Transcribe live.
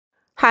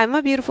Hi,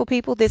 my beautiful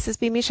people. This is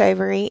Bimi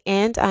Shavery,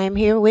 and I am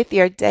here with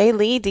your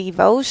daily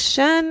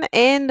devotion.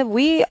 And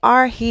we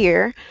are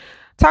here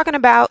talking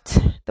about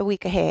the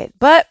week ahead.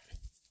 But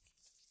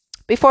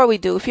before we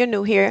do, if you're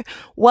new here,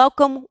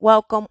 welcome,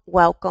 welcome,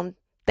 welcome.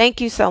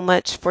 Thank you so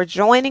much for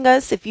joining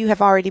us. If you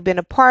have already been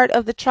a part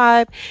of the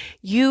tribe,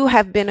 you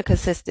have been a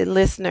consistent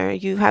listener.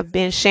 You have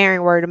been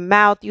sharing word of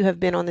mouth. You have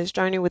been on this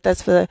journey with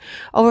us for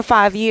over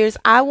 5 years.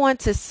 I want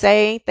to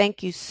say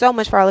thank you so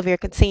much for all of your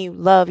continued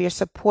love, your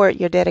support,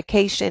 your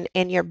dedication,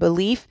 and your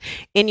belief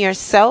in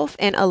yourself,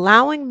 and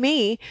allowing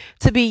me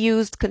to be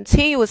used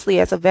continuously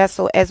as a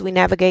vessel as we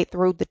navigate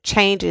through the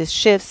changes,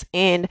 shifts,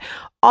 and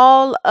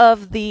all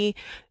of the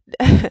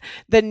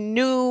the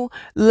new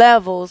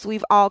levels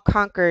we've all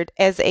conquered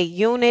as a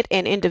unit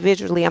and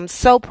individually. I'm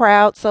so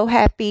proud, so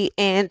happy,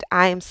 and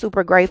I am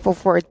super grateful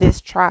for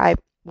this tribe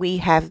we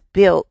have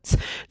built.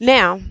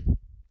 Now,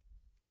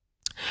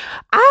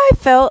 I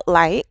felt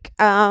like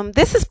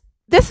this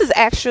is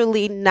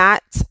actually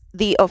not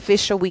the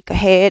official week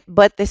ahead,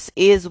 but this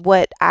is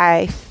what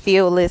I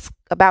feel is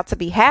about to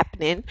be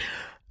happening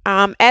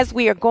as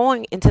we are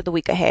going into the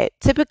week ahead.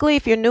 Typically,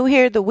 if you're new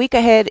here, the week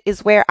ahead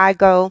is where I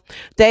go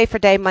day for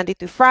day, Monday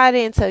through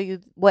Friday, and tell you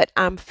what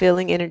I'm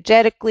feeling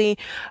energetically.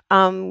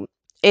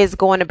 Is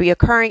going to be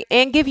occurring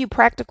and give you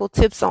practical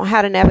tips on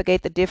how to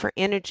navigate the different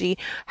energy,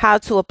 how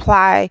to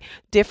apply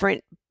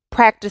different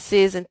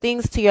practices and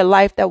things to your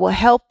life that will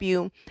help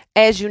you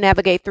as you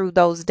navigate through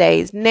those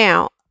days.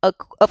 Now,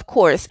 of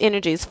course,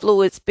 energy is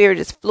fluid, spirit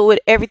is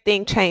fluid,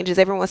 everything changes,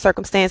 everyone's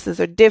circumstances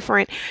are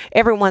different,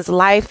 everyone's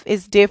life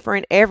is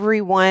different,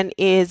 everyone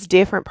is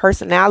different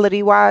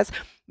personality wise,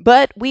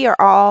 but we are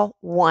all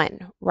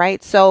one,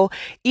 right? So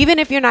even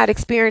if you're not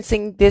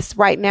experiencing this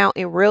right now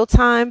in real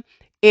time,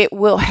 it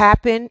will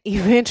happen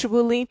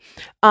eventually.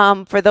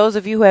 For those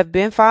of you who have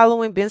been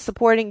following, been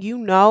supporting, you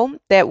know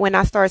that when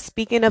I start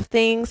speaking of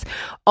things,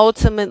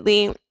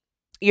 ultimately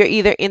you're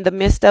either in the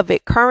midst of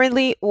it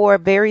currently or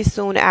very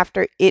soon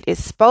after it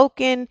is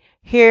spoken.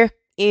 Here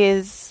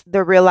is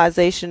the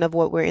realization of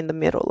what we're in the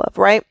middle of,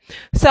 right?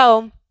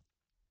 So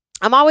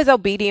I'm always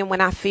obedient when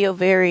I feel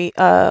very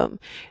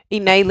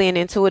innately and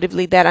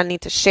intuitively that I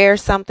need to share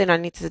something, I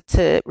need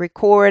to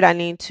record, I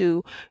need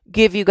to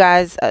give you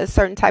guys a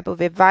certain type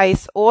of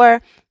advice,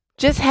 or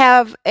just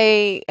have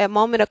a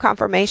moment of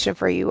confirmation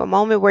for you, a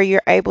moment where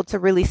you're able to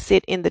really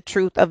sit in the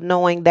truth of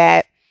knowing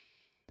that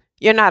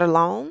you're not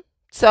alone.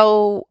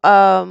 So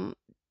that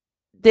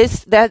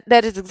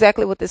is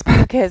exactly what this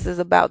podcast is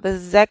about. This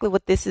is exactly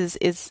what this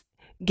is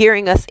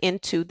gearing us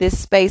into, this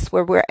space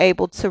where we're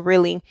able to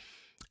really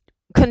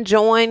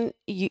conjoin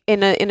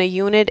in a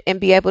unit and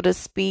be able to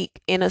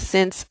speak in a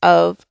sense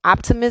of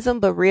optimism,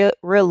 but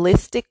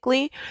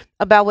realistically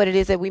about what it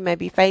is that we may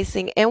be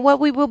facing and what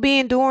we will be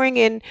enduring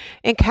and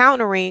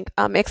encountering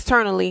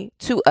externally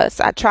to us.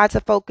 I try to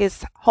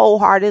focus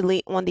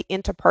wholeheartedly on the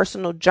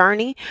interpersonal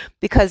journey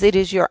because it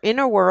is your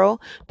inner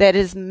world that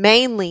is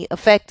mainly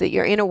affected,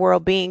 your inner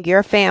world being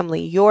your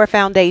family, your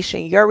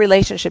foundation, your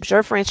relationships,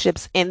 your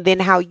friendships, and then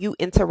how you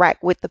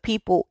interact with the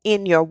people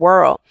in your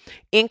world,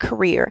 in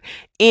career,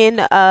 in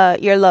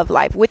your love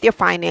life, with your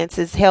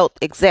finances, health,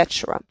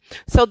 etc.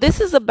 So this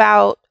is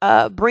about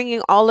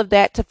bringing all of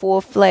that to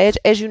full fledged.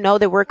 As you know,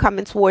 that we're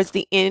coming towards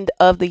the end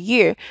of the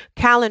year,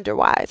 calendar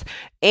wise,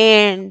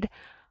 and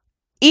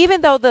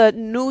even though the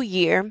new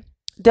year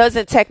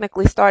doesn't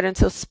technically start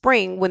until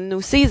spring when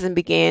new season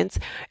begins,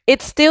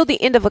 it's still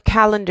the end of a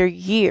calendar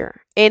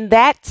year, and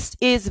that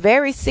is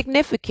very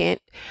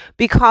significant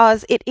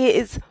because it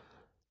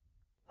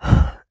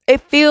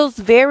feels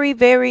very,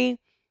 very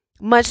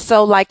much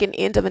so like an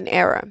end of an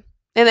era.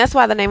 And that's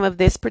why the name of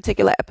this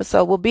particular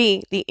episode will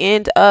be The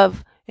End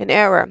of an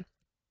Era.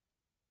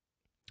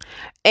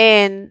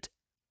 And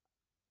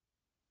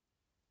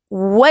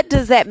what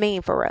does that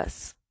mean for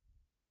us?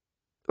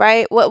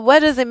 Right? What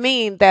does it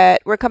mean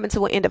that we're coming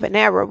to an end of an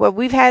era? Well,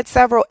 we've had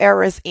several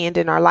eras end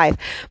in our life,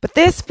 but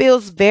this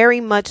feels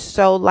very much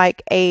so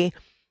like a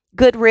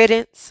good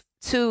riddance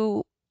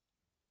to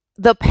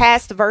the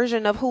past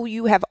version of who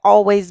you have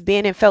always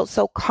been and felt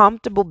so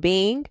comfortable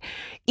being,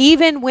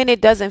 even when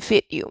it doesn't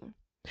fit you.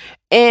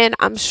 And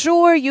I'm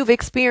sure you've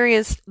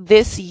experienced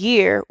this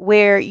year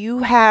where you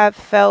have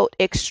felt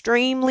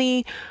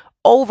extremely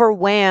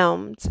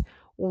overwhelmed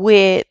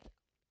with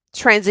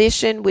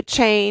transition, with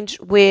change,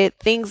 with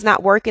things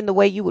not working the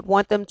way you would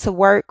want them to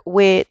work,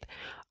 with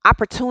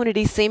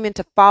opportunities seeming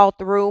to fall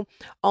through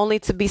only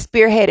to be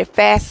spearheaded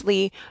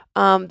fastly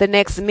the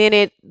next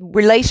minute,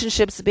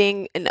 relationships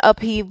being in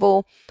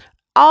upheaval,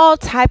 all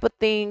type of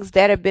things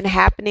that have been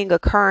happening,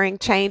 occurring,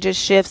 changes,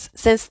 shifts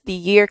since the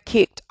year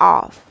kicked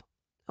off.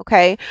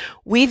 Okay,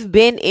 we've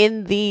been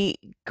in the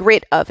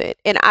grit of it,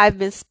 and I've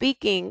been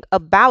speaking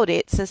about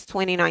it since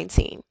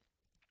 2019.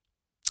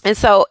 And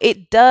so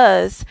it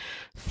does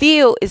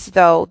feel as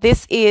though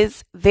this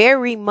is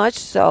very much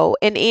so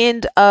an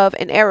end of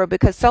an era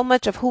because so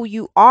much of who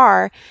you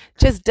are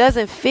just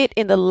doesn't fit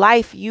in the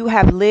life you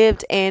have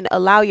lived and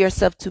allow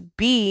yourself to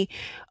be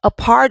a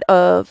part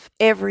of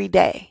every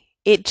day.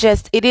 It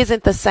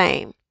isn't the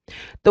same.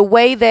 The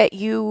way that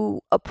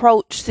you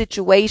approach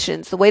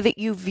situations, the way that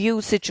you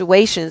view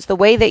situations, the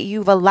way that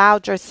you've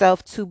allowed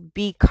yourself to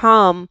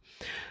become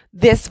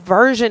this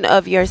version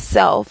of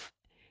yourself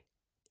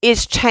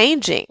is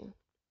changing.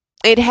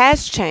 It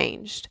has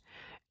changed.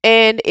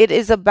 And it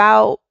is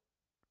about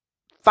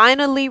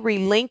finally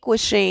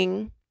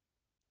relinquishing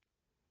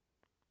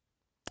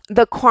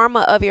the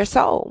karma of your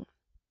soul,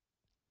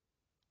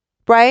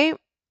 right?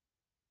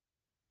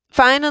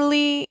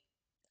 Finally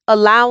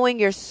allowing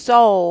your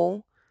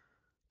soul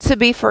to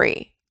be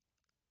free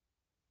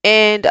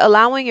and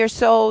allowing your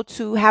soul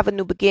to have a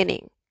new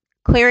beginning,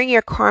 clearing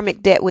your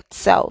karmic debt with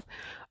self,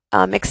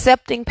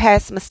 accepting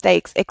past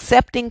mistakes,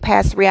 accepting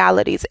past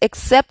realities,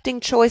 accepting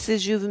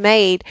choices you've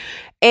made,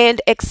 and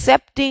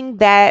accepting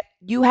that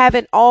you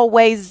haven't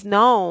always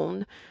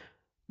known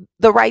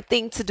the right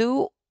thing to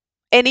do.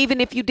 And even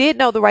if you did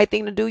know the right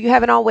thing to do, you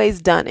haven't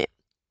always done it.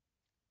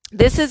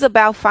 This is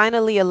about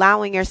finally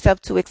allowing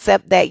yourself to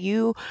accept that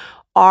you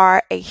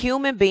are a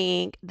human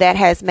being that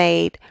has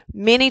made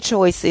many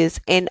choices,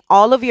 and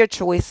all of your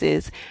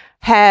choices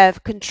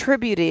have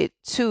contributed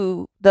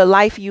to the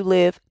life you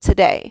live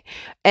today.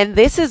 And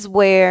this is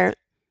where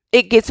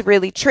it gets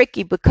really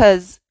tricky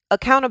because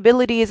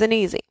accountability isn't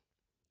easy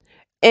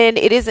and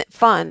it isn't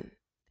fun.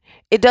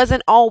 It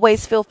doesn't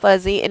always feel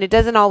fuzzy and it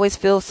doesn't always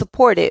feel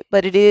supported,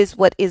 but it is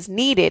what is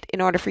needed in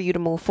order for you to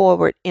move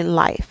forward in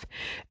life.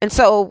 And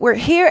so we're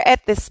here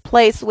at this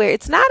place where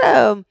it's not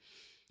a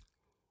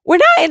we're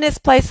not in this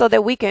place so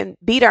that we can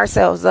beat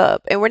ourselves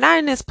up, and we're not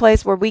in this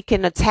place where we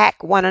can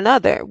attack one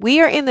another. We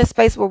are in this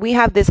space where we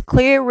have this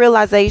clear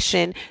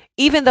realization,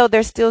 even though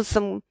there's still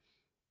some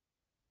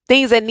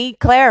things that need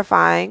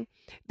clarifying,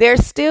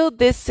 there's still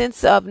this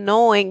sense of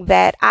knowing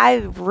that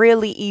I've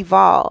really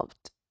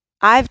evolved.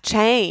 I've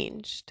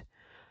changed.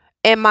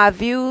 And my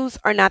views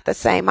are not the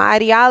same. My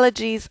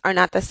ideologies are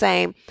not the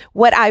same.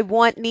 What I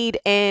want, need,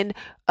 and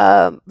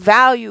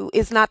value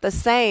is not the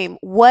same.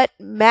 What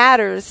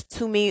matters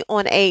to me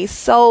on a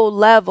soul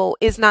level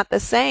is not the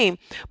same.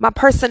 My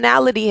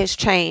personality has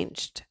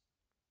changed,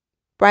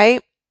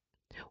 right?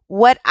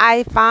 What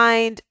I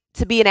find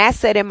to be an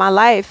asset in my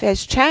life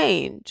has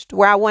changed.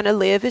 Where I want to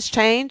live has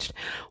changed.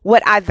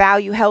 What I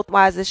value health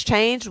wise has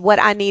changed. What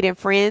I need in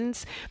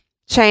friends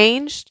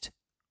changed.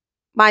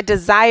 My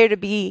desire to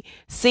be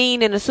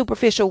seen in a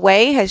superficial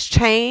way has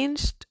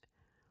changed.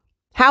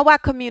 How I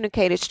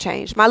communicate has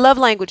changed. My love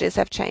languages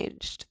have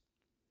changed,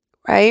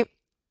 right?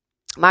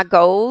 My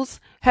goals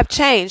have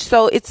changed.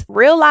 So it's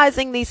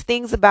realizing these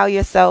things about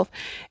yourself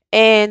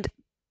and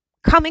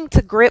coming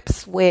to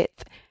grips with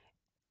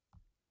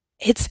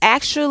it's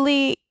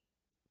actually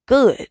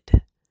good.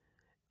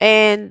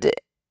 And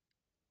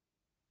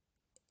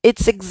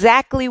it's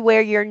exactly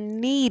where you're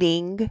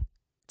needing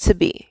to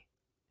be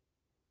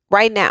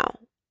right now.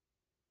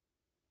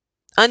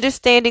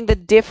 Understanding the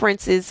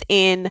differences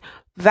in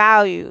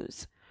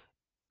values,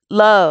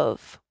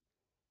 love,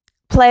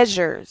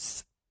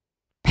 pleasures,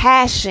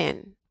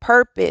 passion,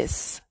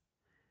 purpose,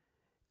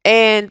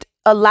 and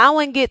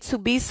allowing it to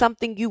be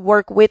something you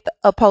work with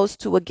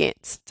opposed to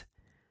against.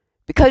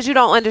 Because you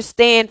don't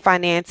understand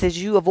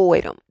finances, you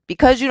avoid them.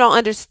 Because you don't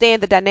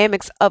understand the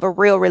dynamics of a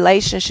real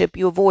relationship,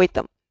 you avoid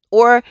them.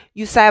 Or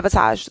you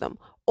sabotage them.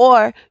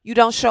 Or you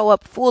don't show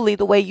up fully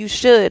the way you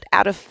should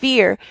out of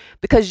fear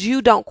because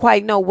you don't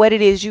quite know what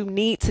it is you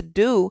need to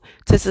do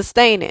to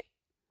sustain it.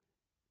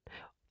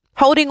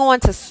 Holding on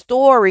to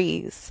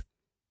stories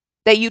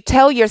that you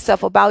tell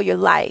yourself about your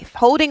life,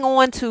 holding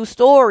on to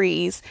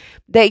stories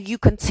that you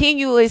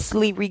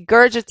continuously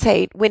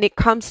regurgitate when it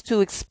comes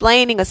to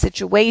explaining a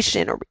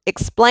situation or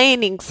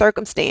explaining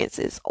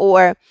circumstances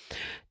or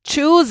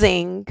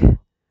choosing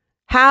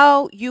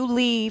how you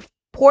leave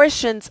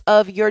portions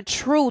of your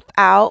truth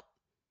out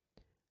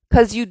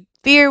because you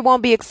fear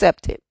won't be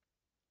accepted.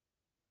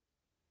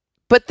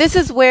 But this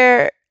is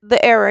where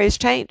the era is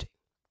changing.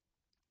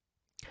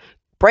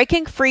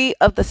 Breaking free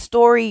of the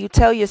story you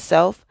tell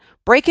yourself,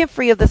 breaking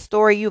free of the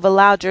story you've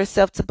allowed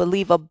yourself to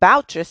believe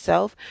about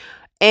yourself,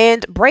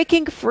 and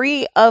breaking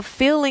free of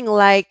feeling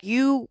like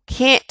you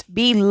can't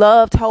be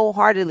loved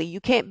wholeheartedly. You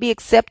can't be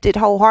accepted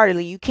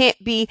wholeheartedly. You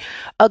can't be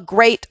a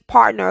great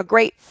partner, a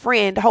great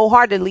friend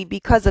wholeheartedly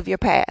because of your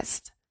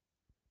past.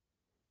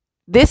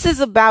 This is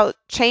about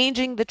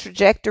changing the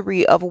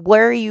trajectory of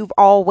where you've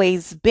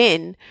always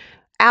been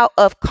out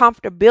of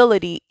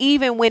comfortability,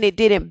 even when it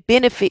didn't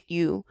benefit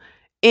you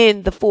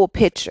in the full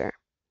picture.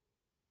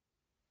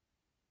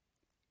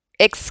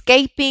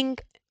 Escaping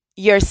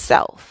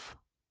yourself,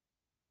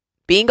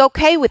 being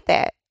okay with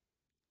that,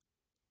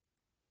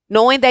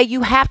 knowing that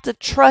you have to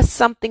trust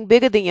something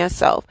bigger than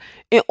yourself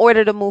in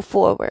order to move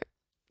forward.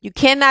 You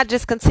cannot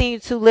just continue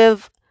to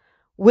live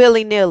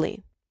willy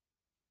nilly.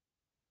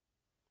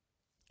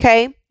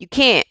 Okay? You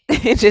can't.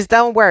 It just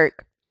don't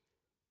work.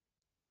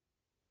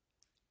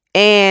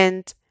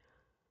 And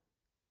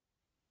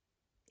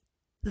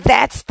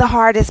that's the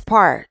hardest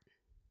part.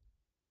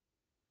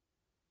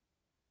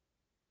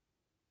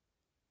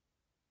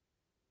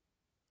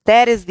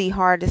 That is the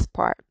hardest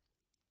part.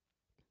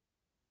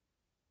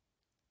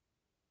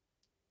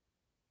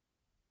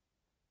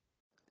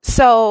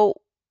 So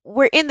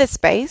we're in this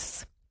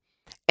space,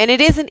 and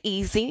it isn't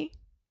easy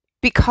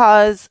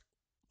because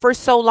for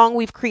so long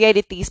we've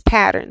created these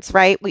patterns,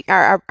 right?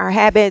 Our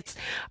habits,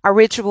 our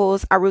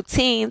rituals, our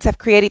routines have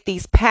created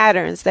these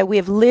patterns that we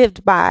have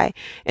lived by,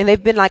 and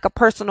they've been like a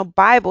personal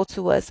Bible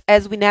to us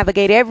as we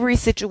navigate every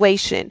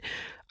situation.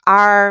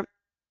 Our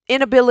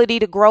inability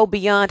to grow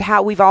beyond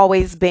how we've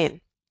always been,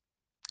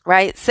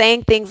 right?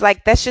 Saying things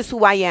like, that's just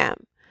who I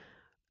am.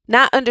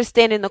 Not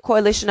understanding the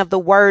correlation of the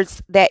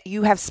words that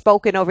you have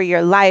spoken over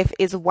your life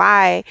is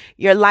why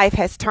your life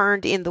has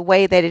turned in the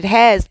way that it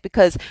has,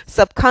 because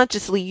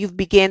subconsciously you've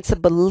begun to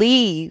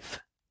believe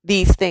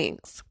these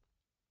things.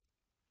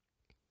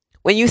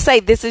 When you say,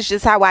 this is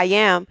just how I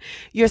am,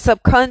 you're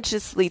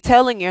subconsciously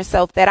telling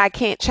yourself that I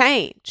can't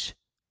change.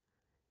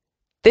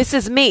 This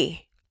is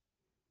me.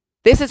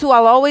 This is who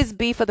I'll always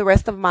be for the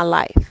rest of my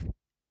life.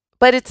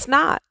 But it's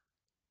not.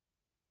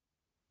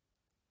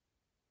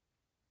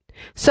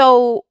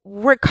 So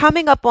we're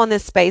coming up on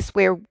this space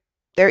where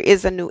there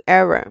is a new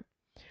era.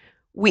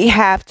 We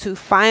have to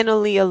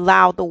finally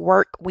allow the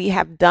work we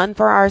have done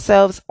for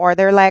ourselves, or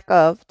their lack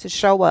of, to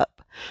show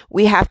up.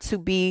 We have to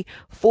be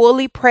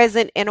fully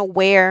present and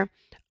aware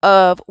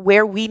of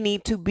where we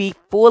need to be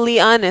fully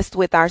honest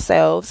with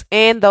ourselves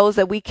and those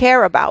that we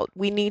care about.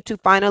 We need to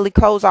finally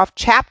close off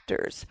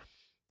chapters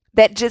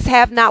that just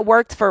have not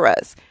worked for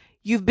us.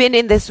 You've been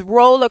in this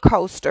roller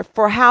coaster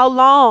for how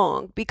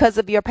long because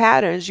of your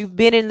patterns? You've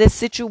been in this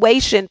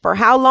situation for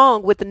how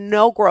long with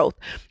no growth?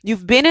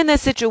 You've been in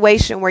this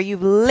situation where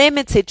you've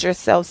limited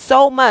yourself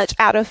so much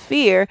out of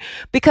fear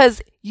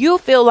because you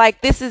feel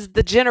like this is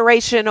the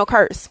generational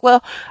curse.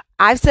 Well,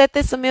 I've said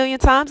this a million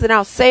times and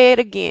I'll say it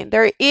again.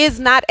 There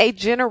is not a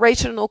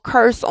generational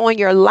curse on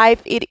your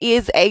life. It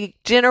is a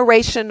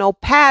generational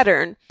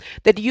pattern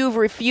that you've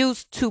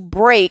refused to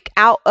break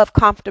out of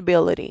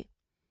comfortability.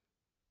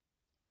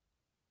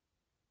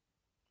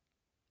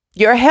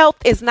 Your health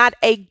is not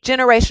a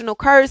generational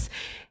curse.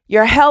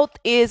 Your health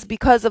is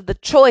because of the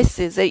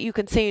choices that you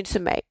continue to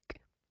make.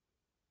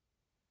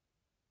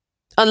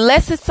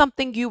 Unless it's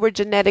something you were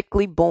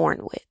genetically born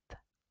with.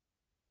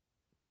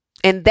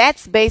 And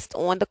that's based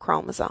on the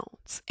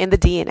chromosomes and the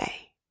DNA.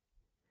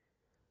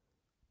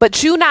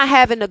 But you not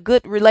having a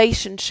good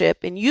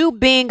relationship, and you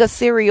being a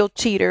serial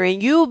cheater,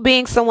 and you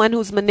being someone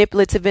who's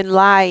manipulative and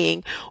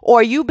lying,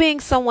 or you being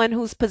someone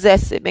who's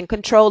possessive and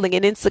controlling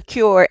and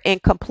insecure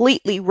and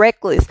completely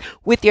reckless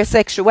with your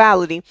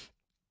sexuality,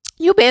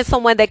 you being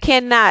someone that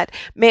cannot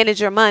manage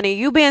your money,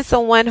 you being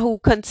someone who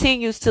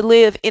continues to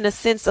live in a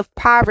sense of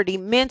poverty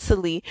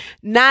mentally,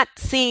 not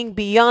seeing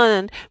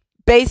beyond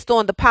based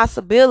on the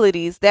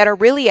possibilities that are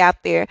really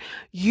out there.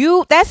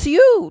 That's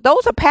you.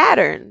 Those are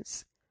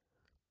patterns.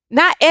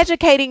 Not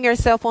educating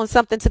yourself on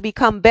something to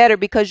become better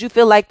because you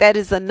feel like that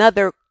is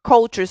another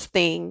culture's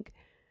thing.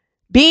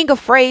 Being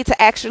afraid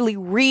to actually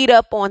read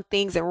up on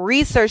things and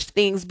research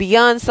things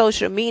beyond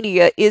social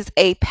media is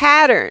a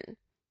pattern.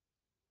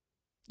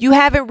 You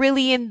haven't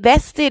really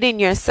invested in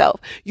yourself.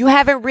 You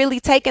haven't really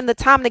taken the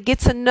time to get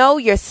to know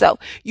yourself.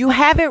 You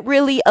haven't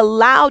really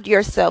allowed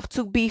yourself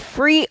to be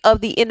free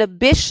of the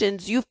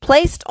inhibitions you've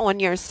placed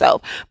on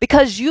yourself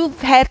because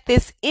you've had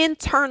this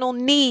internal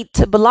need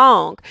to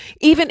belong,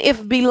 even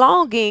if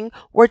belonging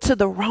were to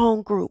the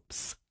wrong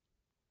groups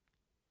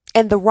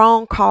and the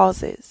wrong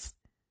causes.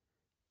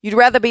 You'd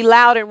rather be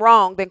loud and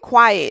wrong than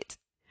quiet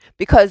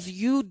because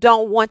you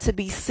don't want to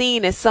be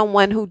seen as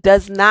someone who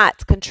does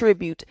not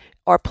contribute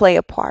or play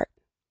a part.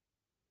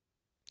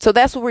 So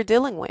that's what we're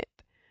dealing with.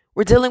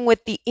 We're dealing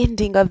with the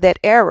ending of that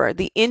era,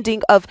 the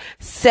ending of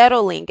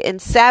settling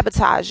and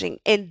sabotaging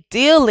and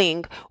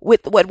dealing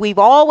with what we've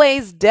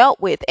always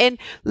dealt with. And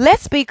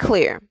let's be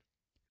clear,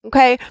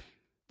 okay?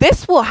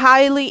 This will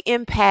highly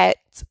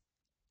impact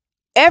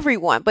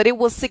everyone, but it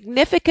will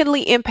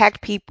significantly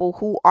impact people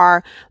who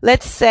are,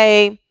 let's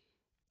say,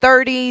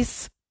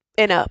 30s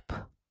and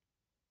up.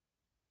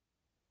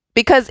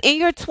 Because in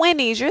your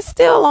 20s, you're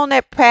still on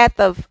that path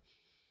of,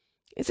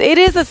 it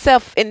is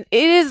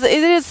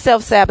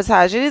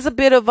self-sabotage. It is a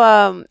bit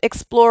of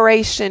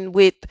exploration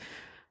with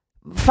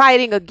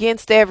fighting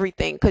against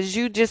everything because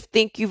you just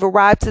think you've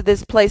arrived to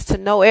this place to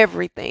know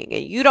everything,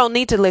 and you don't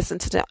need to listen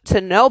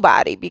to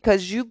nobody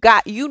because you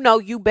know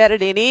you better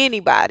than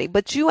anybody,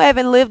 but you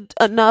haven't lived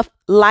enough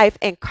life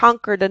and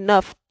conquered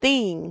enough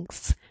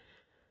things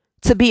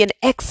to be an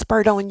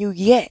expert on you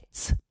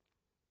yet.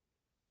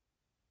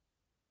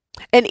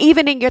 And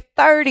even in your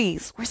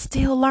 30s, we're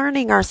still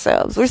learning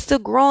ourselves. We're still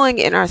growing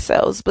in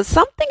ourselves. But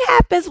something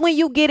happens when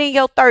you get in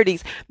your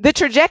 30s. The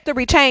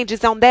trajectory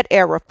changes on that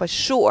era for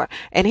sure.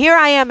 And here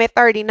I am at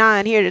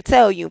 39 here to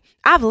tell you,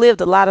 I've lived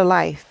a lot of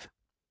life.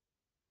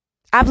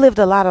 I've lived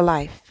a lot of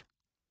life.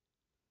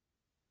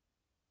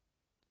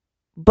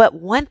 But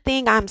one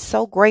thing I'm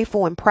so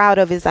grateful and proud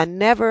of is I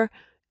never,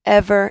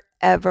 ever,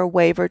 ever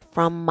wavered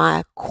from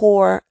my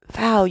core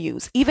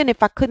values, even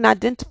if I couldn't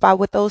identify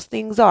what those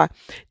things are.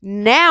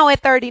 Now at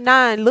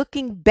 39,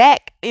 looking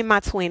back in my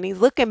 20s,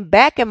 looking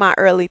back in my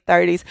early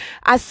 30s,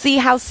 I see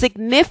how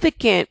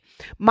significant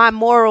my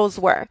morals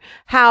were,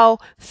 how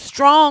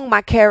strong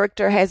my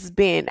character has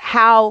been,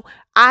 how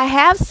I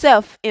have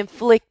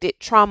self-inflicted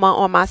trauma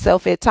on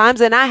myself at times,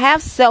 and I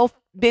have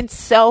been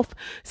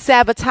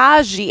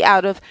self-sabotagey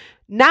out of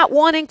not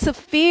wanting to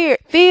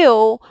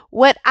feel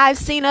what I've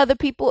seen other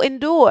people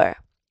endure.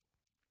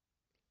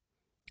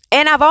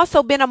 And I've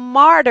also been a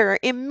martyr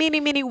in many,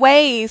 many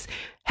ways,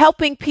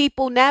 helping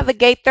people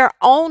navigate their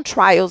own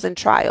trials,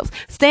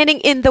 standing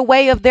in the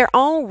way of their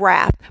own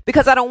wrath,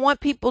 because I don't want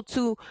people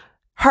to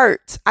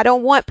hurt. I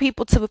don't want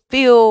people to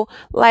feel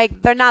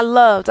like they're not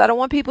loved. I don't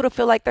want people to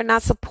feel like they're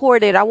not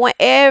supported. I want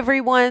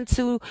everyone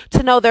to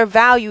know they're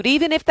valued,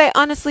 even if they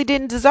honestly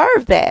didn't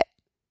deserve that.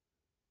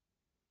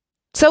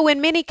 So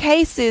in many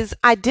cases,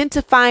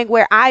 identifying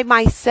where I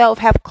myself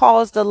have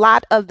caused a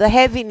lot of the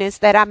heaviness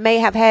that I may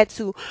have had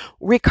to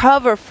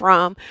recover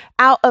from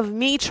out of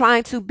me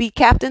trying to be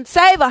Captain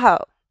Save-A-Ho.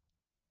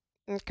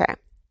 Okay,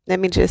 let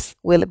me just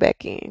wheel it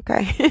back in,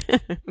 okay?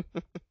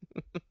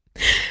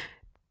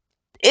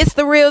 It's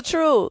the real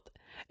truth.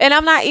 And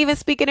I'm not even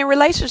speaking in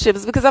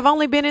relationships because I've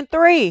only been in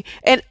 3,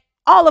 and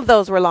all of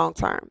those were long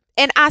term.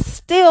 And I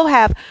still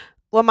have,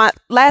 well, my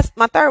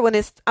third one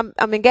is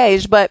I'm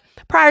engaged, but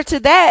prior to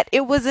that,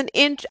 it was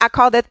I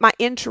call that my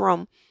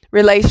interim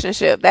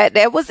relationship.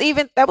 That was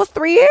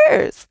 3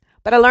 years.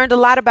 But I learned a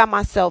lot about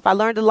myself. I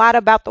learned a lot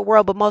about the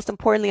world, but most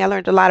importantly, I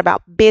learned a lot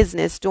about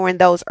business during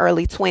those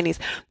early 20s.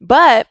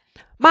 But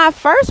my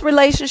first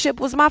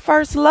relationship was my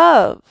first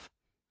love.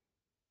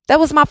 That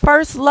was my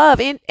first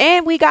love.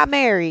 And we got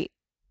married.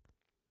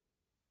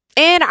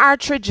 And our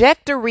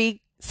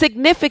trajectory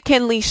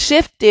significantly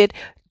shifted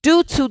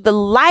due to the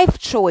life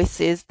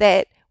choices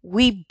that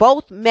we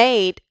both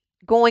made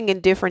going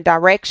in different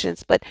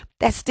directions. But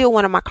that's still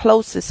one of my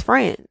closest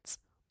friends.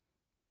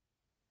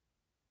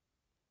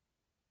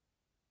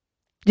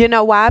 You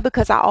know why?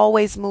 Because I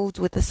always moved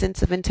with a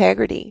sense of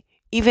integrity.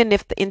 Even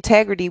if the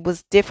integrity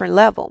was different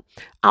level,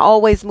 I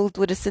always moved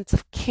with a sense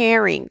of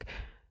caring,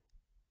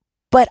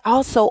 but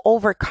also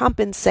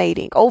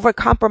overcompensating,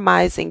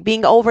 overcompromising,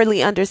 being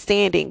overly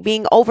understanding,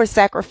 being over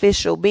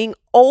sacrificial, being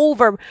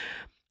over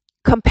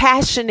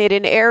compassionate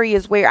in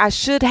areas where I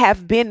should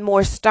have been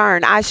more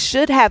stern. I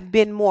should have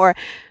been more.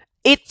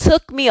 It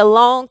took me a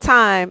long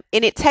time,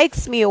 and it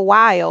takes me a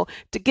while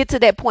to get to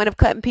that point of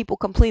cutting people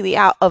completely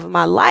out of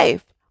my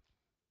life.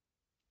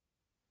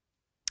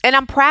 And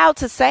I'm proud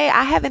to say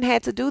I haven't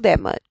had to do that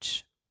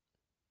much.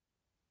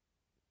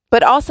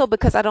 But also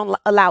because I don't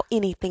allow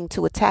anything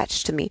to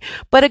attach to me.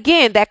 But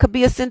again, that could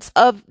be a sense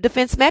of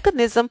defense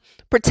mechanism,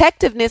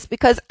 protectiveness,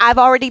 because I've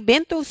already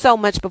been through so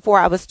much before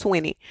I was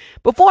 20.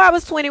 Before I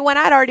was 21,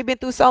 I'd already been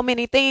through so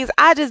many things.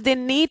 I just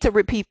didn't need to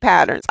repeat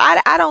patterns.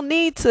 I don't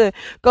need to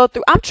go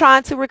through. I'm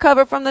trying to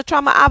recover from the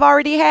trauma I've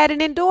already had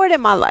and endured in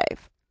my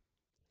life.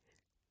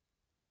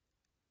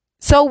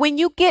 So when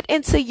you get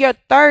into your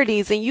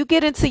 30s and you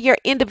get into your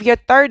end of your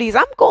 30s,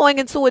 I'm going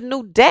into a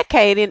new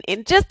decade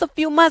in just a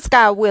few months,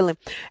 God willing.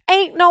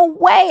 Ain't no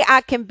way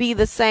I can be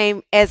the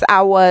same as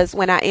I was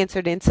when I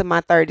entered into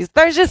my 30s.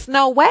 There's just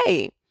no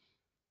way.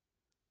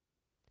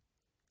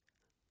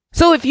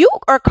 So if you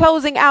are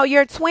closing out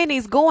your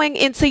 20s, going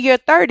into your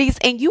 30s,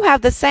 and you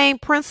have the same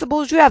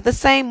principles, you have the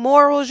same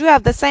morals, you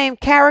have the same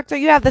character,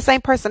 you have the same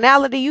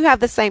personality, you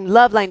have the same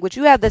love language,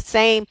 you have the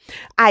same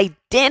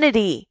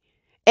identity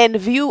and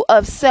view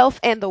of self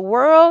and the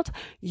world,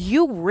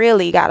 you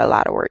really got a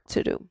lot of work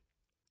to do.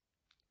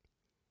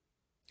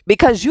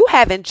 Because you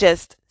haven't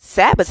just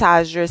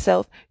sabotaged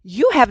yourself,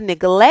 you have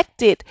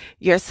neglected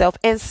yourself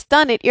and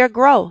stunted your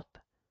growth.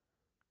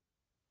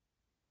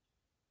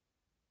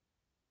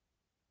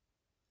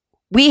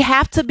 We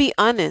have to be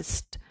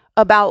honest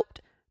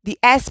about the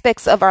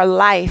aspects of our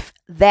life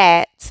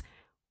that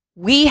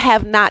we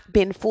have not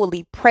been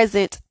fully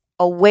present,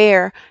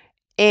 aware,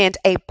 and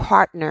a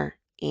partner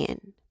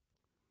in.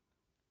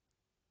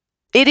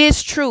 It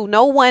is true.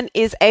 No one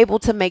is able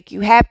to make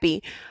you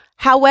happy.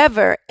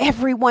 However,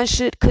 everyone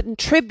should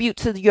contribute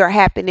to your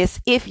happiness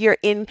if you're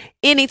in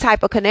any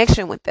type of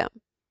connection with them.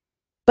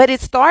 But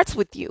it starts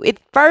with you. It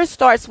first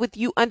starts with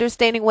you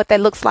understanding what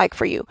that looks like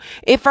for you.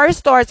 It first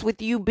starts with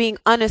you being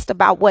honest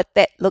about what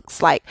that looks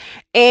like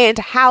and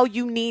how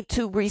you need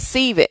to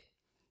receive it.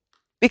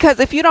 Because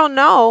if you don't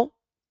know,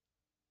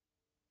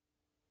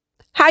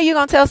 how are you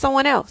going to tell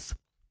someone else?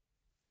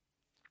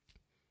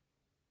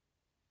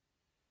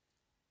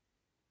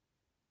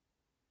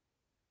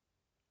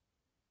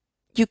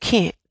 You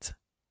can't.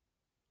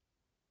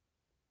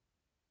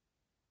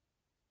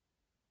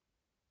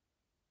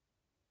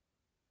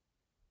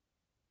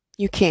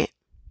 You can't.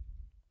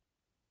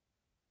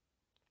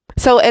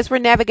 So as we're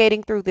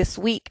navigating through this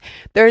week,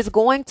 there's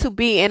going to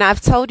be, and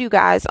I've told you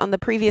guys on the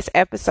previous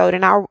episode,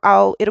 and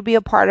it'll be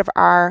a part of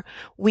our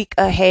week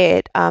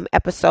ahead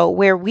episode,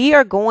 where we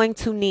are going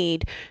to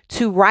need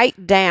to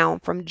write down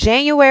from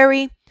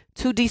January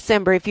to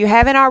December, if you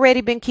haven't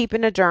already been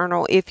keeping a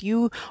journal, if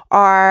you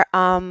are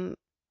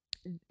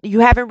you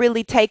haven't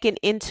really taken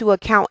into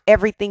account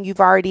everything you've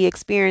already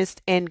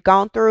experienced and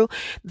gone through,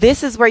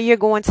 this is where you're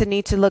going to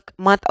need to look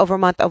month over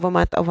month over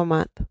month over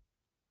month.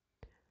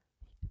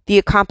 The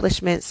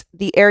accomplishments,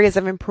 the areas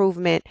of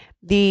improvement,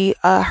 the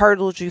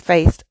hurdles you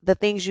faced, the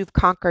things you've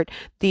conquered,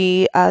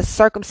 the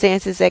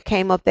circumstances that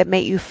came up that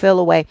made you feel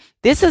away.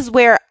 This is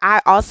where I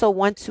also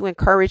want to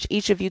encourage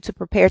each of you to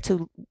prepare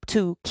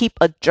to keep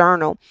a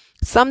journal,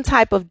 some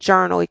type of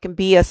journal. It can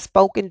be a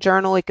spoken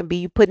journal. It can be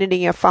you put it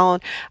in your phone.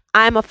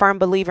 I'm a firm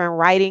believer in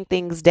writing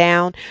things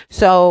down.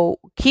 So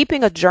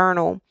keeping a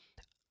journal,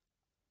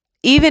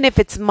 even if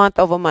it's month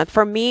over month,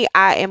 for me,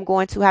 I am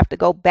going to have to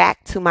go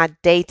back to my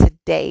day to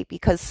day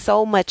because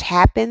so much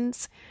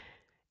happens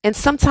and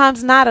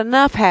sometimes not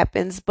enough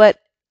happens.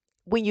 But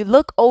when you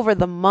look over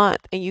the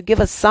month and you give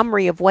a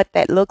summary of what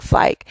that looks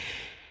like,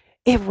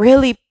 it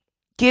really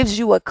gives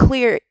you a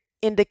clear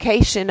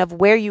indication of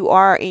where you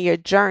are in your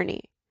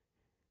journey.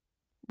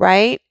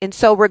 Right. And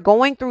so we're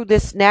going through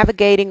this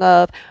navigating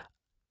of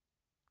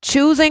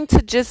choosing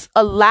to just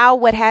allow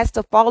what has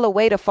to fall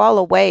away to fall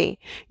away.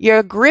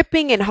 You're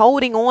gripping and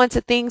holding on to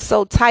things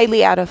so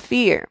tightly out of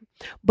fear.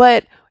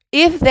 But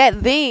if that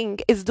thing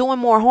is doing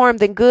more harm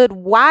than good,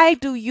 why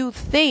do you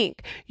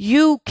think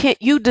you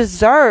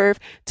deserve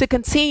to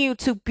continue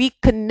to be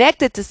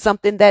connected to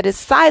something that is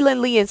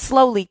silently and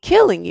slowly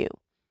killing you?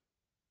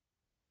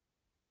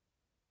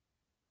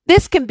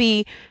 This can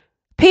be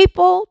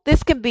people,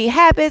 this can be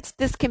habits,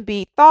 this can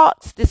be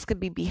thoughts, this can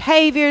be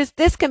behaviors,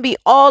 this can be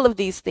all of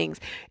these things.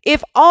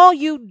 If all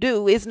you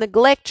do is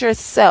neglect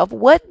yourself,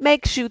 what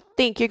makes you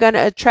think you're going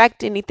to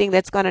attract anything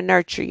that's going to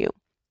nurture you?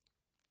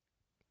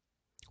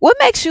 What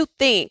makes you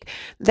think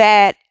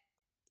that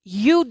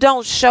you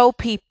don't show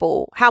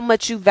people how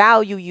much you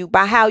value you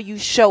by how you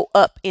show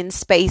up in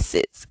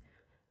spaces?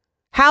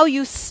 How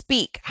you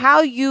speak,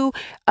 how you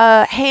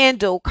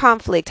handle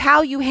conflict,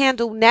 how you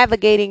handle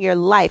navigating your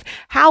life,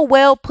 how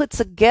well put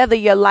together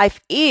your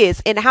life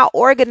is, and how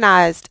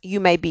organized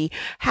you may be,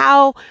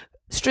 how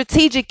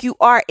strategic you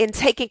are in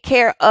taking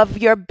care of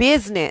your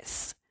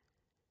business.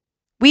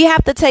 We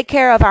have to take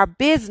care of our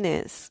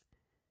business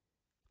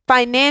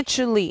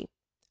financially,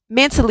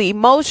 mentally,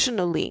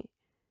 emotionally,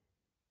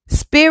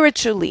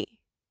 spiritually,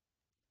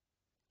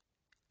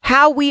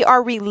 how we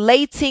are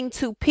relating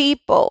to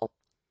people.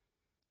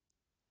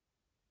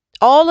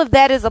 All of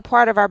that is a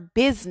part of our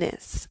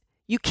business.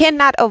 You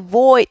cannot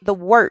avoid the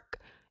work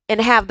and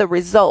have the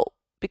result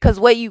because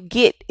what you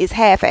get is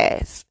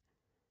half-assed.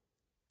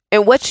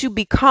 And what you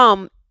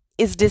become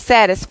is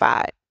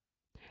dissatisfied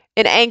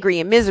and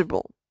angry and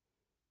miserable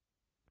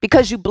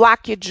because you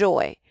block your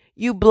joy.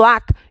 You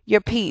block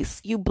your peace.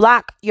 You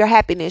block your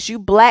happiness. You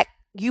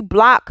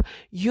block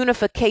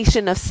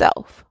unification of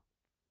self.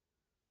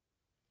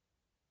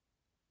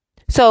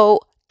 So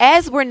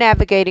as we're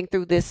navigating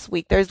through this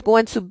week, there's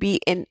going to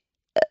be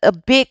a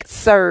big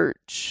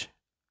surge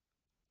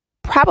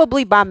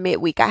probably by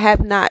midweek. I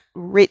have not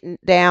written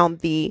down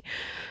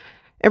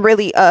and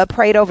really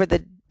prayed over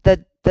the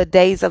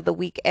days of the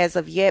week as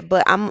of yet,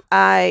 but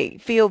I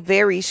feel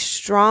very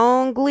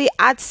strongly,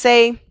 I'd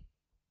say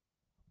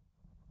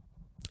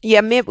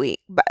midweek,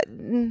 but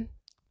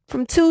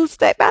from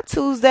Tuesday, by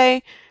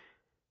Tuesday.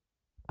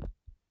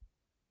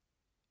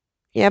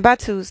 Yeah, by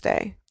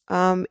Tuesday.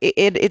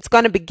 It's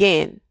going to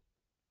begin.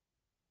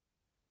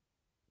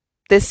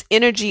 This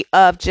energy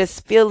of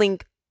just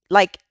feeling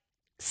like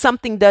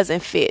something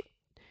doesn't fit.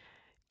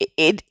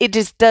 It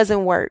just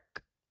doesn't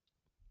work.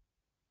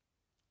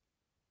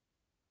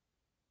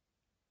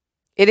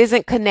 It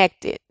isn't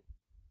connected.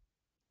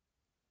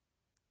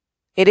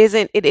 This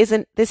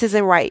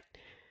isn't right.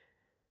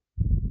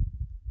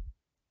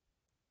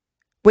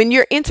 When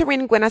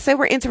I say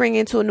we're entering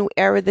into a new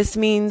era, this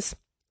means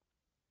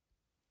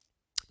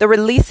the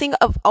releasing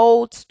of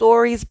old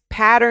stories,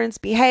 patterns,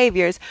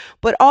 behaviors,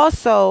 but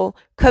also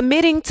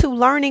committing to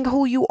learning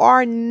who you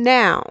are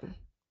now.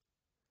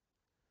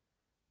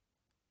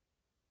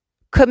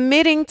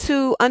 Committing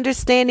to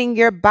understanding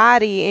your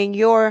body and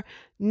your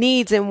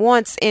needs and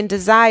wants and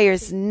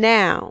desires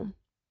now.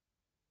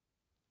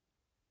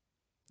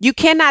 You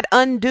cannot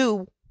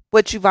undo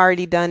what you've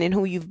already done and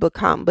who you've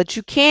become, but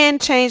you can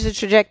change the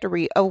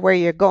trajectory of where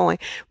you're going,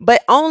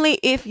 but only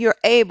if you're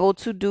able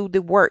to do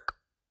the work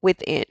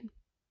within.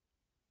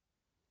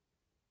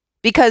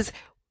 Because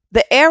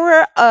the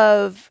era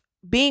of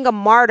being a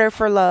martyr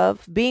for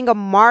love, being a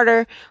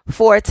martyr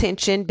for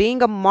attention,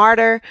 being a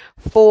martyr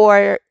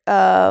for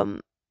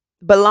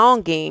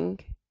belonging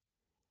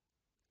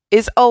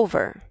is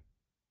over.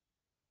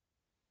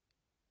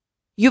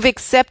 You've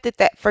accepted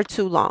that for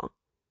too long.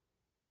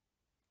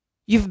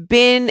 You've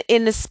been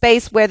in a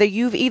space whether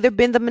you've either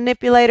been the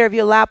manipulator or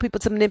you allow people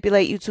to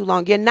manipulate you too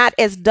long. You're not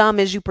as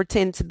dumb as you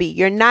pretend to be.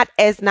 You're not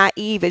as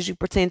naive as you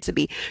pretend to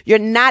be. You're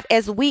not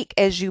as weak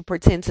as you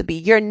pretend to be.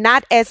 You're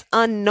not as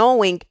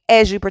unknowing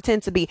as you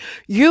pretend to be.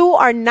 You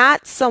are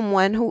not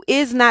someone who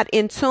is not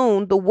in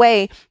tune the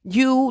way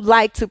you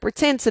like to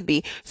pretend to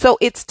be. So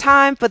it's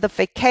time for the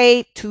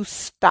facade to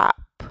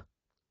stop.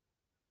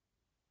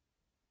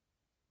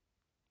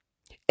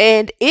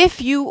 And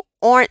if you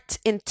aren't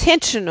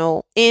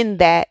intentional in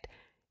that,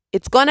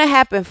 it's going to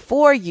happen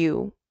for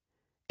you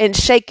and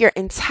shake your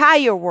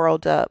entire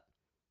world up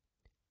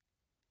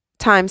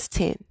times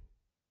 10.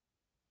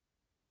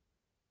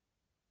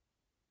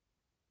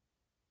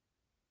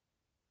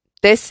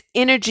 This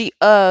energy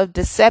of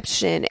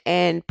deception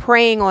and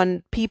preying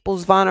on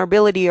people's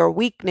vulnerability or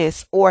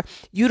weakness, or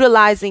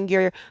utilizing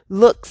your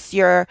looks,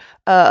 your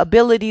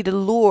ability to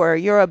lure,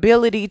 your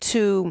ability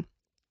to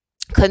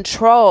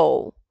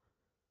control,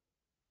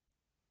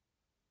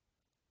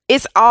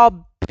 it's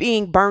all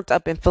being burnt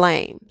up in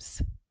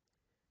flames.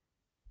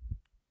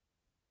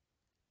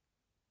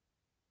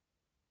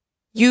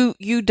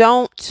 You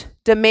don't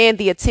demand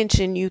the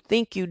attention you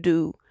think you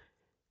do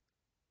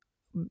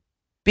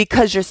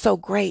because you're so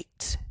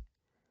great.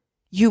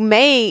 You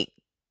may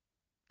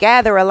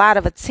gather a lot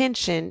of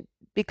attention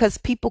because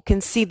people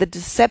can see the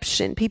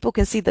deception, people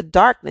can see the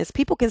darkness,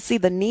 people can see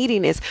the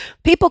neediness,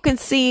 people can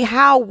see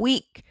how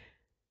weak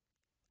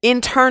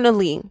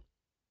internally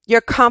your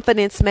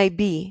confidence may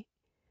be.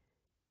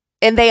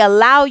 And they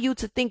allow you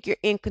to think you're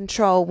in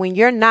control when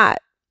you're not.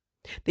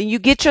 Then you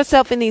get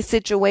yourself in these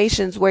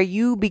situations where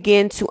you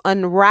begin to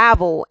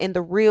unravel and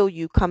the real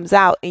you comes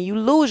out, and you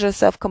lose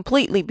yourself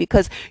completely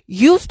because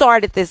you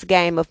started this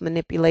game of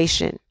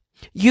manipulation.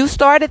 You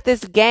started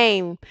this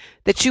game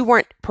that you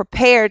weren't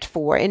prepared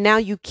for, and now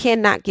you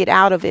cannot get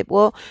out of it.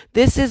 Well,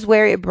 this is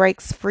where it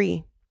breaks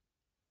free.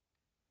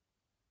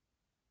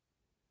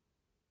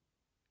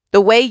 The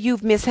way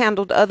you've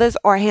mishandled others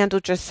or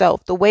handled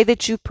yourself, the way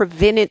that you've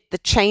prevented the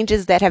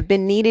changes that have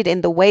been needed,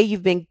 and the way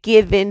you've been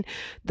given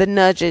the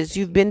nudges,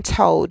 you've been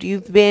told,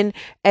 you've been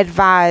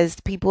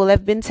advised, people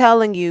have been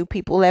telling you,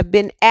 people have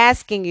been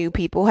asking you,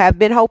 people have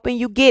been hoping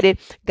you get it.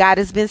 God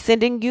has been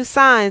sending you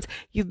signs.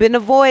 You've been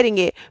avoiding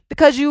it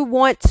because you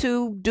want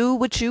to do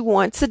what you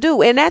want to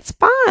do, and that's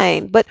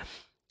fine, but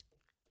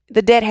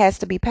the debt has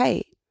to be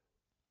paid.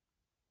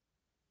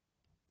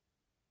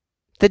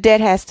 The debt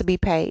has to be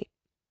paid.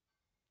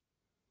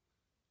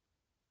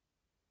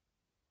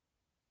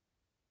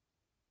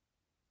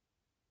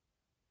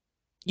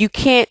 You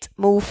can't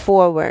move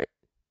forward.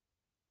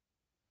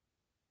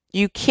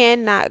 You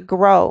cannot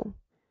grow.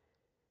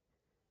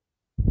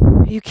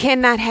 You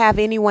cannot have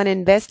anyone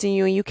invest in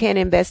you, and you can't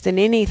invest in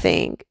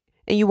anything.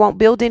 And you won't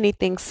build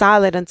anything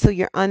solid until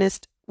you're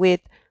honest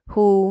with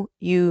who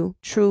you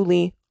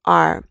truly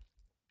are.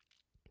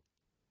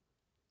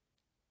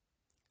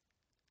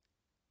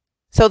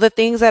 So the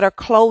things that are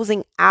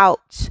closing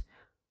out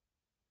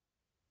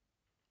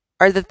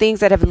are the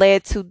things that have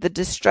led to the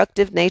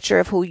destructive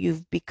nature of who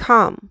you've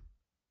become.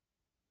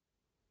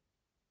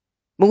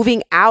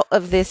 Moving out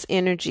of this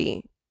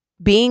energy,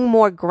 being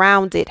more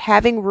grounded,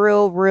 having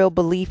real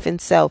belief in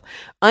self,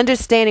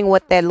 understanding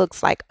what that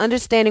looks like,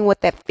 understanding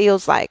what that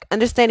feels like,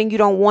 understanding you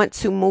don't want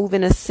to move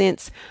in a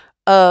sense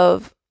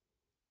of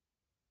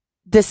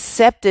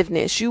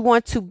deceptiveness. You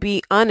want to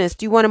be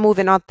honest. You want to move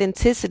in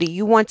authenticity.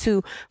 You want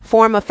to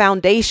form a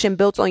foundation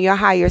built on your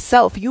higher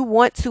self. You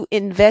want to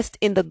invest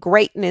in the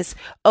greatness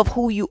of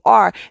who you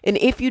are. And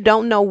if you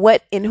don't know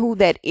what and who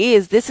that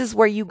is, this is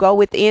where you go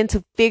within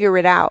to figure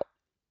it out.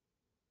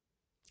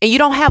 And you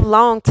don't have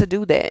long to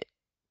do that.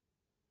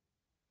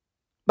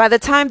 By the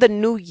time the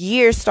new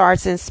year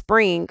starts in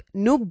spring,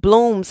 new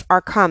blooms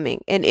are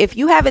coming. And if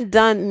you haven't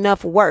done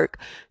enough work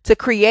to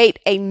create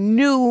a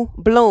new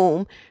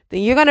bloom,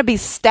 then you're going to be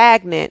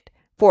stagnant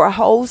for a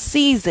whole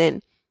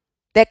season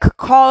that could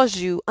cause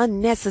you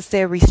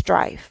unnecessary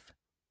strife.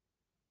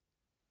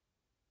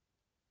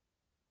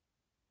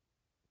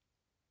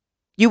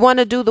 You want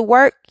to do the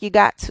work? You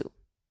got to.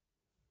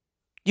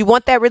 You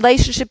want that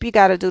relationship? You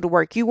got to do the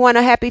work. You want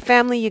a happy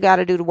family? You got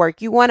to do the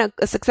work. You want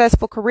a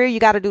successful career? You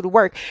got to do the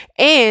work.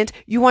 And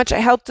you want your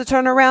health to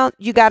turn around?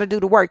 You got to do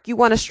the work. You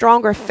want a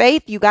stronger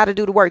faith? You got to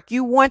do the work.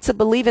 You want to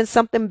believe in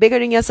something bigger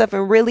than yourself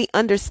and really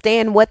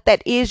understand what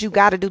that is? You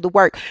got to do the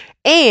work.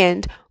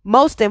 And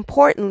most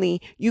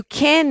importantly, you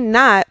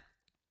cannot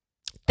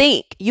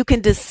think you can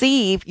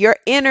deceive your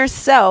inner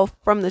self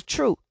from the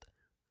truth.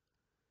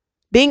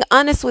 Being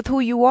honest with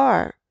who you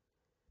are.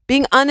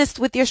 Being honest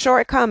with your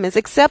shortcomings,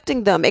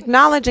 accepting them,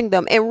 acknowledging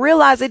them, and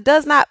realize it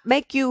does not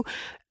make you,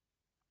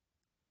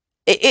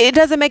 it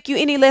doesn't make you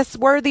any less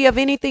worthy of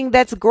anything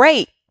that's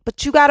great.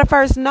 But you got to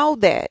first know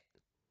that.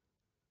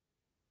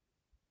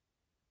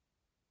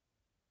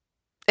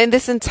 And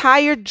this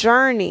entire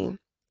journey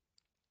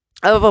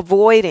of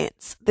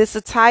avoidance, this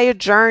entire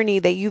journey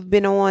that you've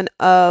been on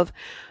of,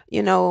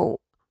 in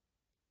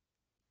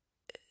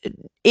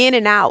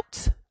and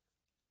out,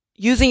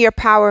 using your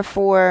power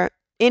for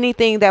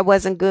anything that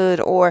wasn't good,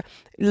 or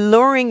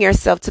luring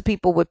yourself to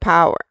people with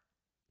power.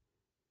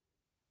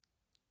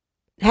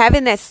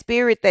 Having that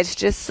spirit that's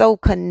just so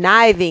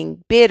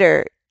conniving,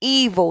 bitter,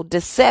 evil,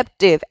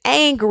 deceptive,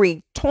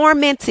 angry,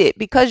 tormented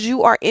because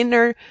you're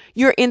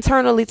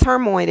internally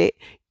tormented.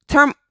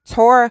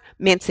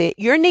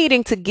 You're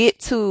needing to get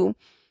to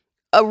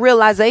a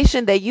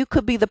realization that you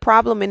could be the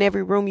problem in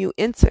every room you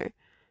enter.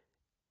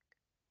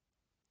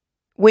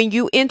 When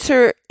you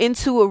enter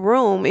into a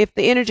room, if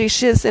the energy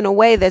shifts in a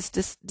way that's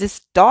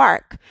this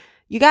dark,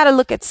 you got to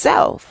look at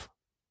self.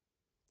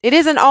 It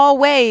isn't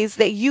always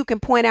that you can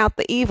point out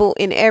the evil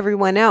in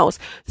everyone else.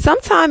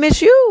 Sometimes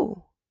it's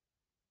you.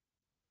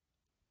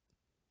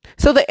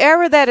 So the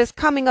era that is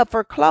coming up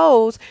for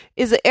close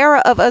is the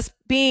era of us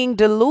being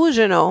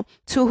delusional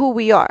to who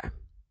we are.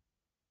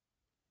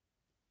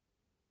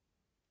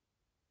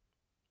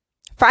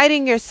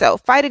 Fighting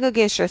yourself, fighting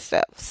against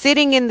yourself,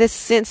 sitting in this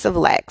sense of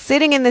lack,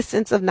 sitting in this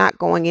sense of not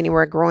going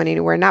anywhere, growing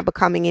anywhere, not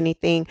becoming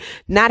anything,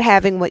 not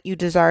having what you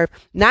deserve,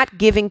 not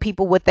giving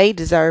people what they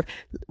deserve,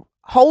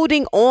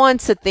 holding on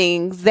to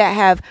things that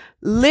have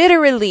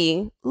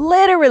literally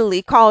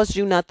caused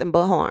you nothing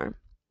but harm.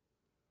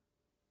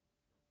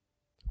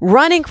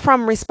 Running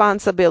from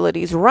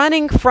responsibilities,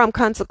 running from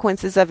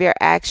consequences of your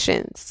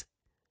actions,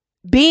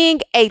 being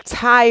a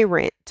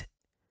tyrant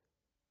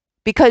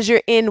because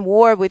you're in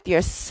war with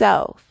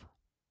yourself.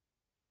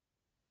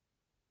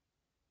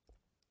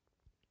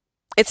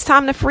 It's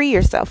time to free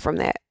yourself from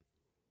that.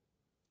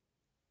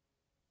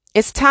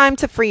 It's time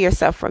to free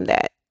yourself from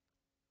that.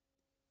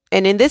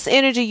 And in this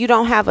energy, you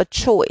don't have a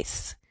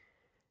choice.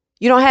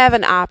 You don't have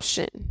an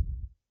option.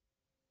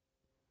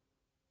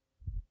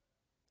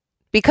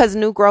 Because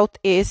new growth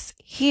is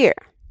here.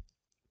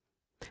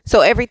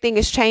 So everything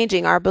is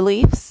changing. Our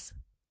beliefs,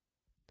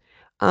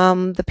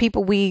 the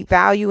people we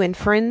value and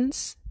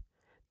friends,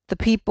 the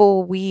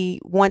people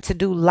we want to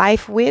do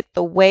life with,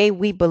 the way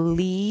we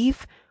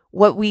believe,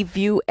 what we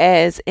view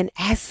as an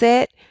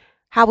asset,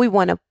 how we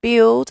want to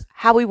build,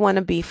 how we want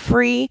to be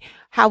free,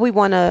 how we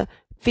want to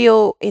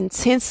feel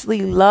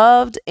intensely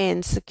loved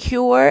and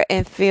secure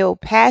and feel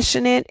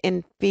passionate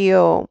and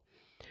feel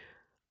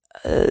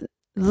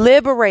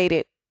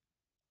liberated.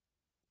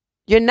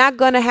 You're not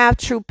going to have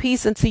true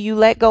peace until you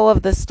let go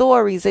of the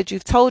stories that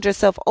you've told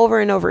yourself over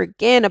and over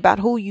again about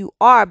who you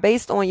are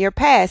based on your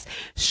past.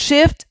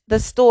 Shift the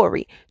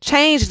story,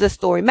 change the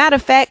story. Matter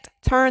of fact,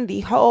 turn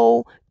the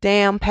whole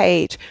damn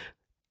page.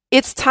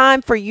 It's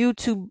time for you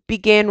to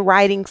begin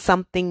writing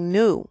something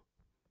new.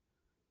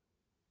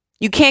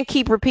 You can't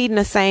keep repeating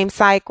the same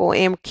cycle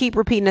and keep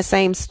repeating the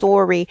same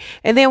story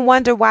and then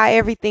wonder why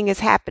everything is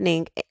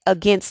happening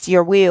against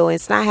your will.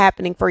 It's not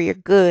happening for your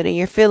good and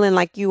you're feeling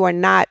like you are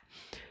not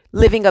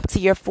living up to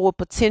your full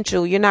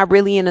potential. You're not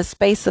really in a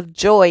space of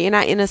joy. You're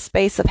not in a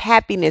space of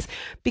happiness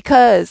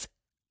because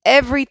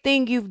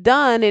everything you've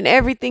done and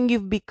everything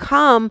you've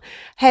become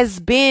has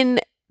been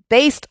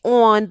based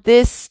on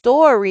this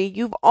story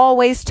you've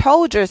always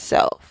told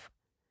yourself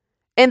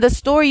and the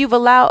story you've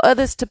allowed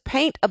others to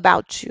paint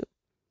about you.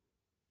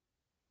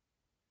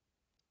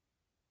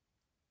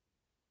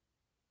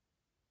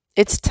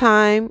 It's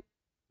time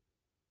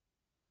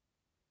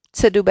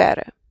to do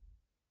better.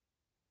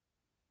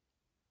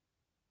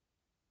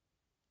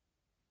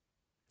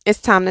 It's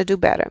time to do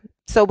better.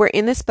 So we're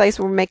in this place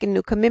where we're making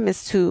new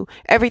commitments to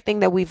everything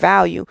that we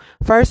value,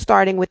 first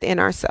starting within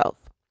ourselves.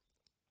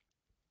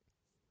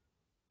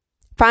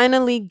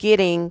 Finally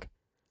getting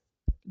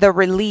the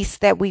release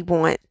that we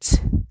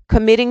want,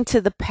 committing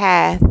to the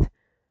path,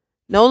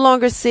 no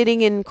longer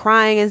sitting and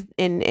crying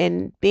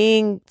and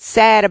being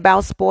sad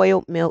about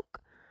spoiled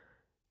milk,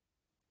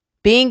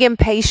 being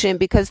impatient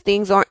because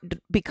things aren't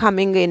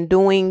becoming and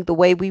doing the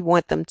way we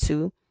want them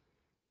to.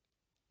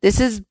 This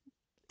is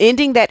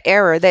ending that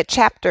era, that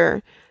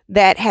chapter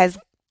that has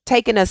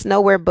taken us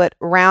nowhere but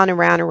round and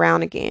round and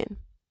round again.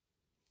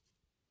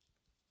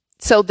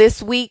 So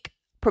this week,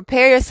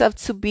 prepare yourself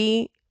to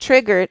be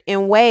triggered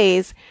in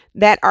ways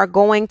that are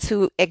going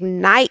to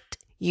ignite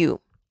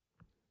you.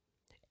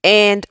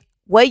 And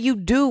what you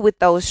do with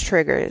those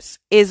triggers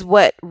is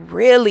what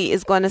really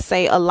is going to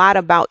say a lot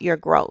about your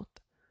growth.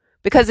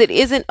 Because it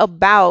isn't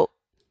about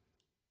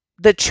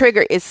the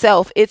trigger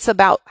itself. It's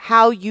about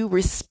how you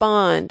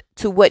respond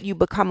to what you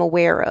become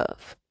aware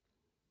of.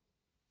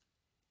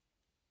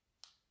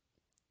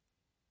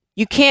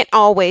 You can't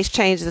always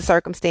change the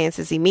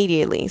circumstances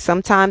immediately.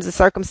 Sometimes the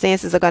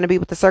circumstances are going to be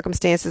what the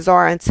circumstances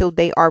are until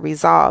they are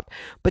resolved.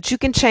 But you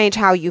can change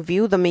how you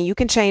view them and you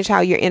can change how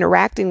you're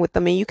interacting with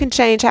them and you can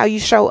change how you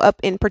show up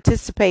and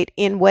participate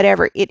in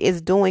whatever it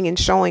is doing and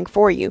showing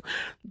for you.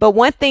 But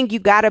one thing you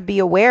got to be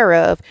aware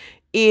of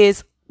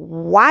is,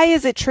 why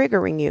is it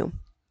triggering you?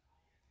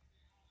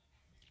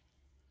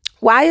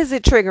 Why is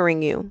it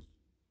triggering you?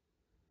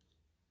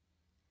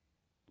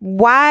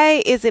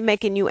 Why is it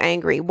making you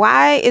angry?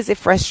 Why is it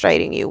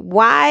frustrating you?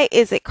 Why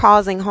is it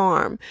causing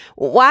harm?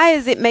 Why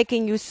is it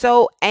making you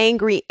so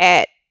angry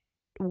at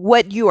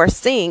what you are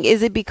seeing?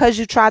 Is it because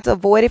you tried to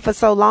avoid it for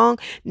so long?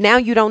 Now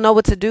you don't know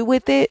what to do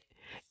with it?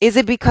 Is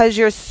it because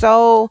you're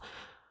so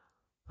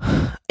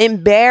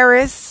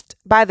embarrassed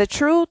by the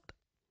truth?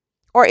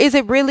 Or is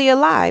it really a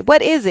lie?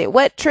 What is it?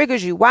 What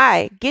triggers you?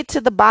 Why? Get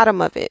to the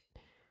bottom of it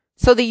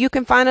so that you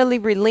can finally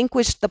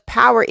relinquish the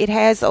power it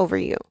has over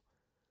you.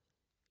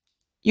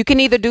 You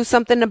can either do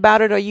something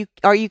about it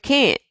or you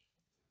can't.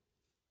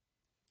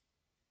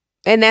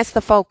 And that's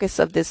the focus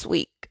of this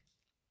week.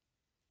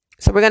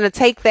 So we're going to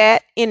take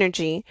that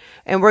energy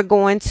and we're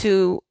going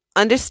to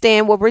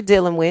understand what we're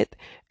dealing with.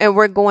 and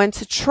we're going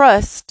to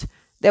trust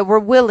that we're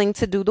willing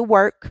to do the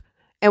work,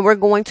 and we're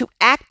going to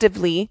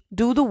actively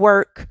do the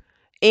work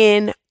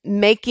in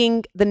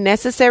making the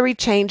necessary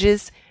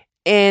changes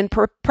in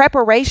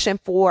preparation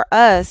for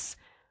us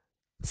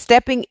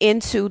stepping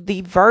into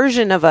the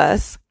version of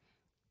us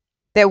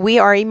that we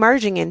are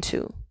emerging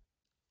into.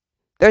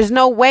 There's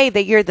no way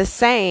that you're the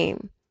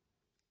same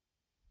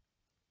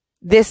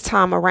this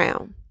time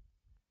around.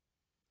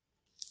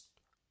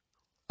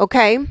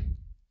 Okay?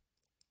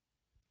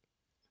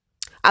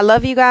 I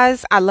love you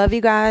guys. I love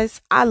you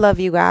guys. I love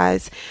you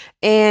guys.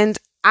 And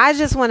I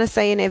just want to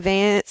say in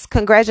advance,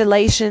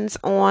 congratulations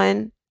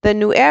on the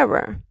new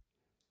era.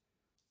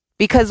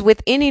 Because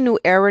with any new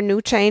era,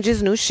 new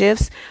changes, new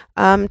shifts,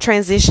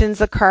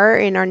 transitions occur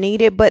and are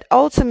needed. But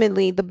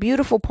ultimately, the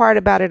beautiful part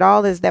about it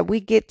all is that we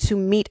get to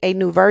meet a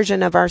new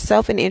version of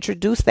ourselves and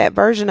introduce that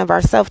version of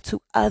ourselves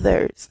to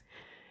others.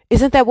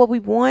 Isn't that what we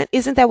want?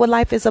 Isn't that what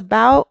life is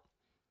about?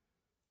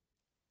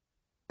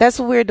 That's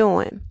what we're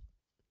doing.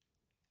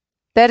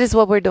 That is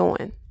what we're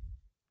doing.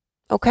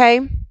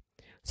 Okay?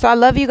 So I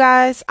love you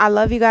guys. I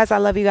love you guys. I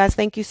love you guys.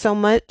 Thank you so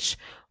much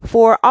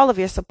for all of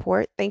your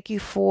support. Thank you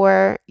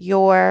for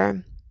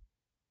your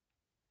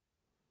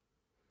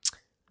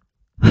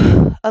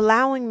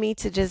allowing me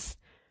to just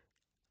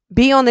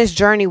be on this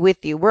journey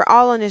with you. We're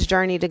all on this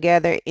journey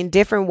together in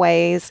different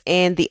ways,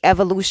 and the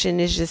evolution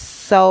is just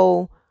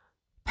so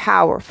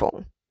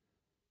powerful.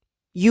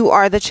 You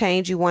are the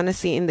change you want to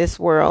see in this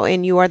world,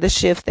 and you are the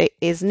shift that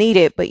is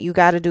needed, but you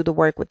got to do the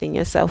work within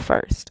yourself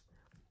first.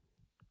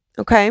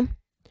 Okay?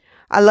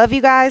 I love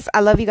you guys. I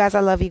love you guys. I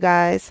love you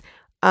guys.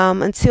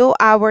 Until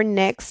our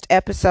next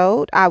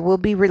episode, I will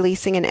be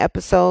releasing an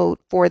episode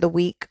for the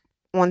week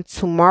on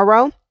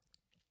tomorrow.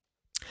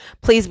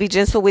 Please be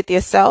gentle with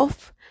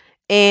yourself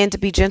and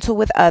be gentle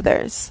with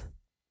others.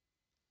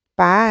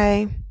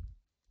 Bye.